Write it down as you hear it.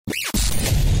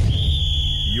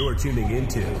You're tuning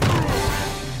into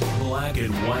Black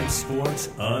and White Sports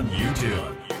on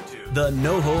YouTube. The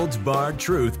no-holds-barred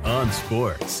truth on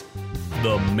sports.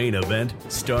 The main event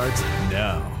starts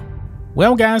now.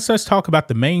 Well, guys, let's talk about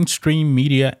the mainstream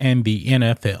media and the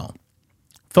NFL.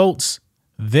 Folks,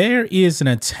 there is an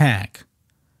attack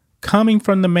coming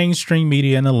from the mainstream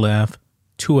media and the left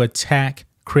to attack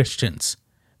Christians.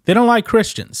 They don't like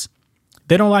Christians.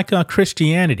 They don't like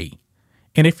Christianity.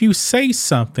 And if you say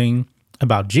something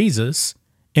about Jesus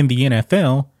in the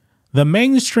NFL, the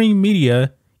mainstream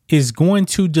media is going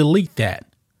to delete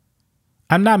that.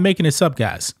 I'm not making this up,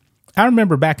 guys. I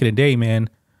remember back in the day, man,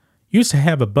 used to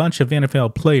have a bunch of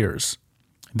NFL players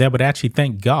that would actually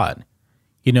thank God,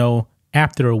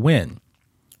 after a win.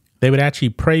 They would actually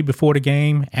pray before the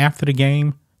game, after the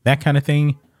game, that kind of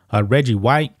thing. Reggie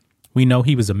White, we know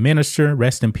he was a minister.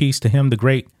 Rest in peace to him, the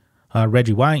great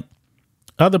Reggie White.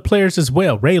 Other players as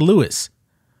well. Ray Lewis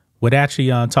would actually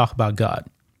talk about God.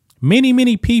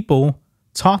 Many people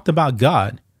talked about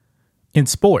God in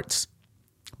sports.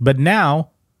 But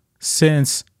now,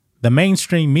 since the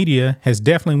mainstream media has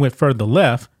definitely went further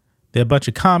left, they're a bunch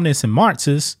of communists and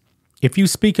Marxists. If you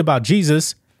speak about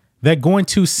Jesus, they're going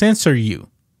to censor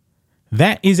you.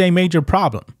 That is a major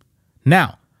problem.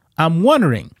 Now, I'm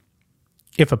wondering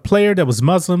if a player that was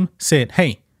Muslim said,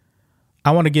 hey,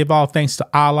 I want to give all thanks to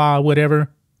Allah or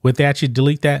whatever, would they actually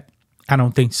delete that? I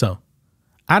don't think so.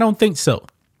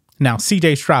 Now,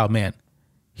 CJ Stroud, man,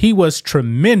 he was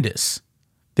tremendous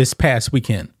this past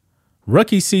weekend.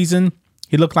 Rookie season,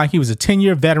 he looked like he was a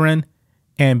 10-year veteran,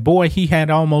 and boy, he had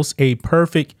almost a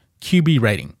perfect QB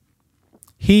rating.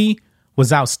 He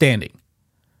was outstanding.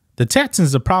 The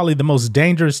Texans are probably the most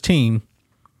dangerous team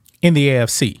in the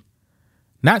AFC.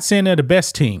 Not saying they're the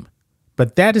best team,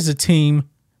 but that is a team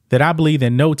that I believe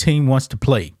that no team wants to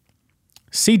play.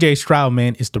 CJ Stroud,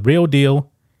 man, is the real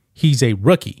deal. He's a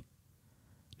rookie.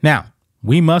 Now,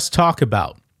 we must talk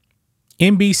about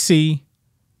NBC,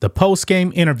 the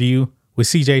post-game interview with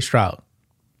CJ Stroud,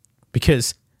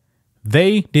 because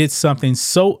they did something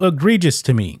so egregious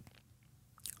to me.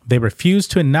 They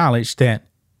refused to acknowledge that,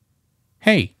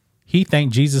 hey, he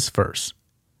thanked Jesus first.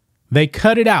 They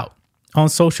cut it out on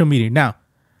social media. Now,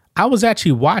 I was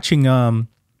actually watching the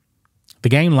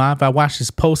game live. I watched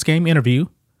his post-game interview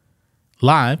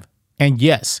live, and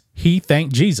yes, he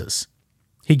thanked Jesus.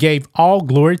 He gave all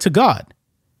glory to God.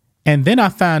 And then I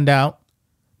found out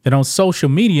that on social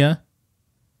media,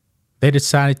 they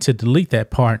decided to delete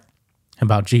that part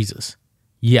about Jesus.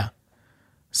 Yeah.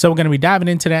 So we're going to be diving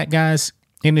into that, guys,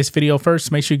 in this video.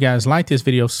 First, make sure you guys like this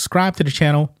video, subscribe to the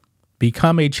channel,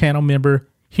 become a channel member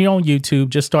here on YouTube.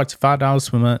 Just starts at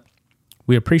 $5 per month.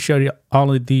 We appreciate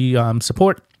all of the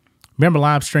support. Remember,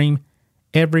 live stream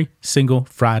every single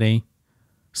Friday.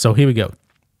 So here we go.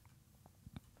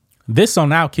 This on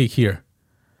Outkick here.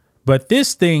 But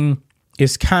this thing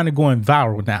is kind of going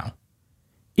viral now.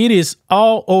 It is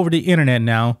all over the internet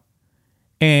now.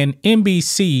 And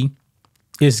NBC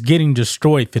is getting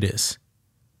destroyed for this.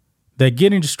 They're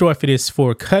getting destroyed for this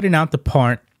for cutting out the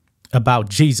part about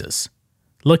Jesus.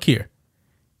 Look here.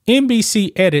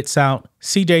 NBC edits out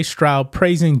CJ Stroud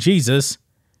praising Jesus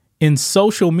in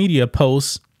social media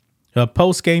posts, a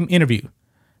post-game interview.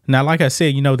 Now, like I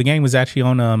said, the game was actually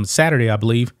on Saturday, I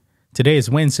believe. Today is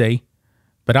Wednesday,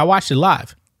 but I watched it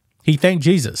live. He thanked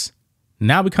Jesus.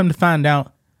 Now we come to find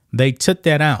out they took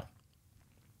that out.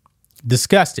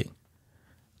 Disgusting.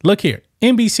 Look here.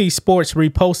 NBC Sports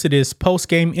reposted his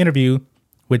post-game interview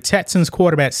with Texans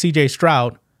quarterback CJ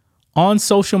Stroud on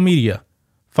social media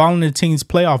following the team's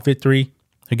playoff victory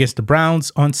against the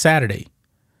Browns on Saturday.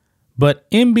 But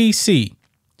NBC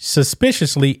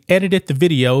suspiciously edited the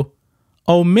video,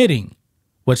 omitting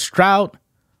what Stroud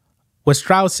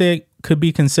said could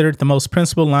be considered the most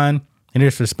principled line in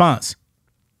his response.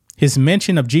 His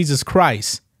mention of Jesus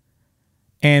Christ.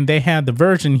 And they have the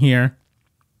version here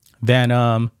that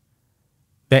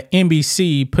that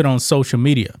NBC put on social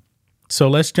media. So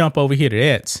let's jump over here to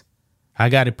Eds. I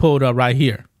got it pulled up right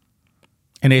here.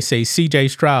 And they say CJ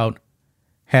Stroud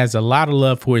has a lot of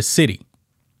love for his city.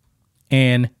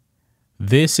 And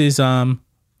this is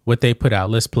what they put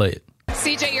out. Let's play it.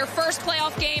 CJ, your first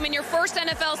playoff game in your first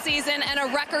NFL season and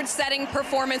a record-setting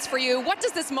performance for you. What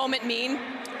does this moment mean?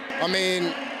 I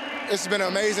mean, it's been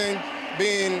amazing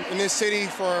being in this city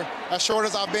for as short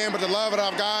as I've been, but the love that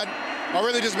I've got, I've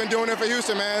really just been doing it for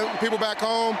Houston, man. People back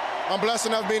home, I'm blessed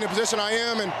enough to be in the position I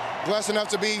am and blessed enough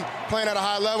to be playing at a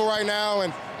high level right now,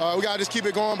 and we got to just keep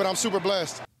it going, but I'm super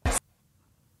blessed.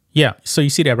 Yeah, so you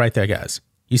see that right there, guys.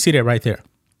 You see that right there.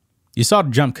 You saw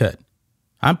the jump cut.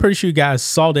 I'm pretty sure you guys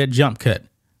saw that jump cut.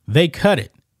 They cut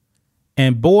it.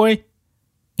 And boy,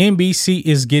 NBC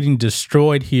is getting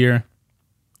destroyed here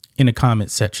in the comment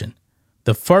section.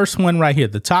 The first one right here,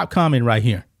 the top comment right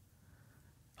here.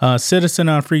 Citizen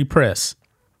on Free Press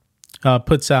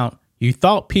puts out, you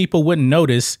thought people wouldn't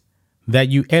notice that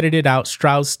you edited out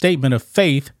Stroud's statement of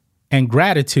faith and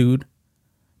gratitude,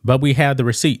 but we have the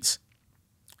receipts.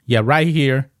 Yeah, right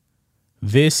here.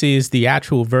 This is the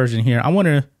actual version here. I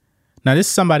wonder, now this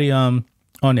is somebody on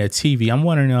their TV. I'm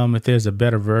wondering if there's a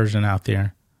better version out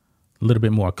there, a little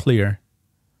bit more clear.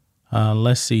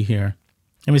 Let's see here.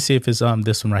 Let me see if it's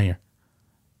this one right here.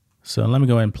 So let me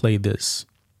go ahead and play this.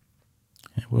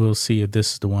 And we'll see if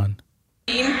this is the one.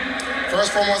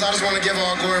 First and foremost, I just want to give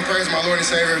all glory and praise to my Lord and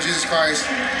Savior, Jesus Christ.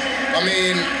 I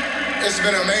mean, it's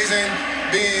been amazing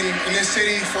being in this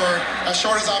city for as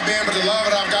short as I've been, but the love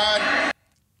that I've got.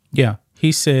 Yeah,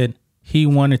 he said he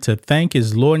wanted to thank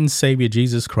his Lord and Savior,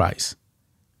 Jesus Christ.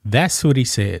 That's what he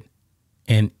said.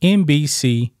 And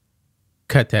NBC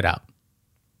cut that out.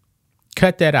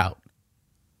 Cut that out.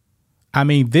 I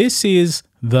mean, this is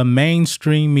the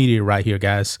mainstream media right here,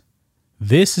 guys.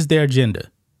 This is their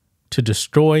agenda, to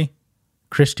destroy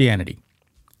Christianity.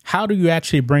 How do you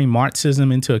actually bring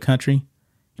Marxism into a country?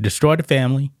 You destroy the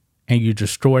family and you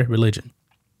destroy religion.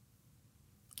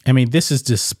 I mean, this is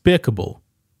despicable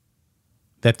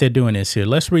that they're doing this here.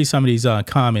 Let's read some of these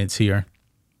comments here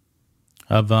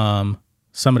of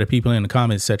some of the people in the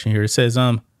comments section here. It says,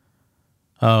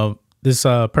 this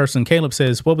person, Caleb,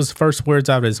 says, what was the first words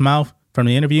out of his mouth from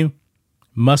the interview?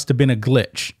 Must have been a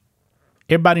glitch.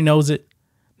 Everybody knows it.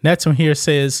 Next one here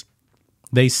says,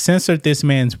 they censored this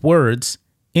man's words.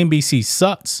 NBC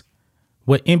sucks.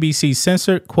 What NBC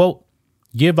censored, quote,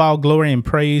 give all glory and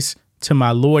praise to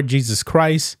my Lord Jesus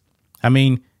Christ. I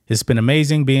mean, it's been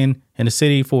amazing being in the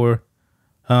city for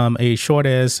a short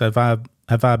as have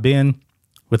I been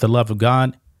with the love of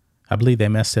God. I believe they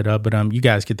messed it up, but you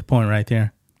guys get the point right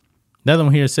there. Another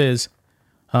one here says,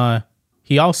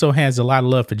 he also has a lot of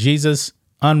love for Jesus.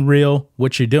 Unreal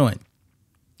what you're doing.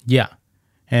 Yeah.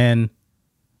 And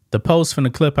the post from the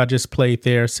clip I just played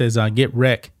there says, get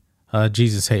wrecked,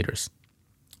 Jesus haters.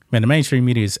 Man, the mainstream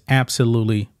media is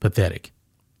absolutely pathetic.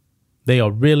 They are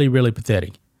really, really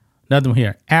pathetic. Another one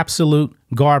here, absolute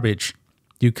garbage.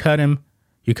 You cut him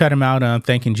out on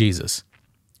thanking Jesus.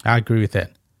 I agree with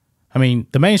that. I mean,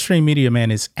 the mainstream media,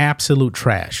 man, is absolute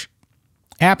trash.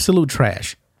 Absolute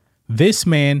trash. This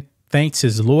man thanks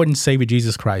his Lord and Savior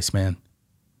Jesus Christ, man.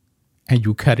 And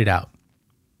you cut it out.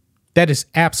 That is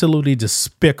absolutely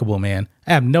despicable, man.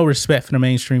 I have no respect for the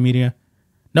mainstream media.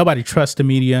 Nobody trusts the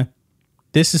media.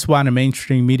 This is why the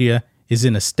mainstream media is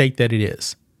in the state that it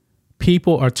is.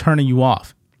 People are turning you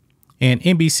off. And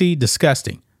NBC,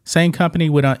 disgusting. Same company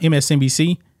with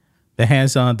MSNBC that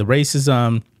has the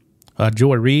racist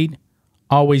Joy Reid,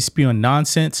 always spewing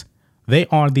nonsense. They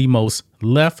are the most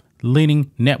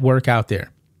left-leaning network out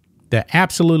there. They're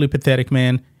absolutely pathetic,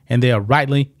 man, and they are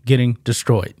rightly getting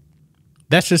destroyed.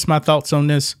 That's just my thoughts on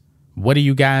this. What do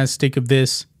you guys think of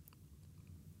this?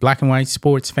 Black and white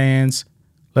sports fans,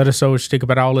 let us know what you think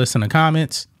about all this in the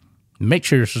comments. Make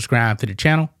sure you subscribe to the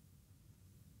channel.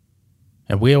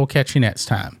 And we'll catch you next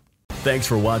time. Thanks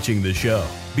for watching the show.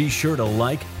 Be sure to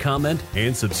like, comment,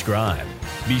 and subscribe.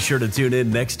 Be sure to tune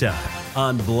in next time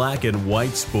on Black and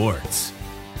White Sports.